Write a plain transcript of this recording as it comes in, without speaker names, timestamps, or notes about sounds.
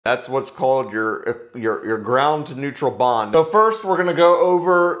That's what's called your ground to neutral bond. So first we're gonna go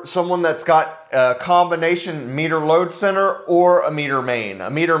over someone that's got a combination meter load center or a meter main. A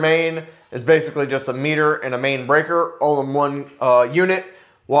meter main is basically just a meter and a main breaker all in one unit,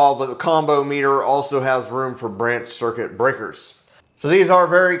 while the combo meter also has room for branch circuit breakers. So these are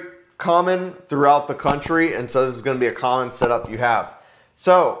very common throughout the country, and so this is gonna be a common setup you have.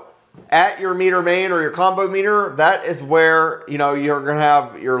 So at your meter main or your combo meter, that is where you're going to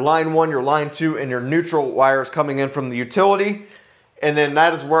have your line 1, your line 2, and your neutral wires coming in from the utility. And then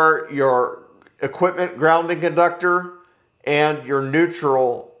that is where your equipment grounding conductor and your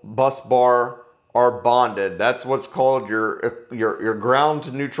neutral bus bar are bonded. That's what's called your ground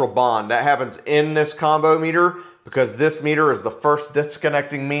to neutral bond. That happens in this combo meter because this meter is the first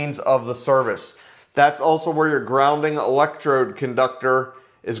disconnecting means of the service. That's also where your grounding electrode conductor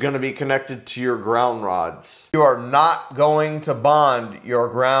is going to be connected to your ground rods. You are not going to bond your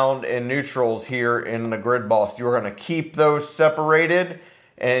ground and neutrals here in the Grid Boss. You are going to keep those separated,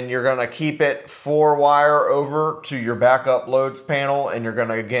 and you're going to keep it 4-wire over to your backup loads panel, and you're going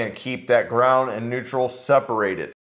to, again, keep that ground and neutral separated.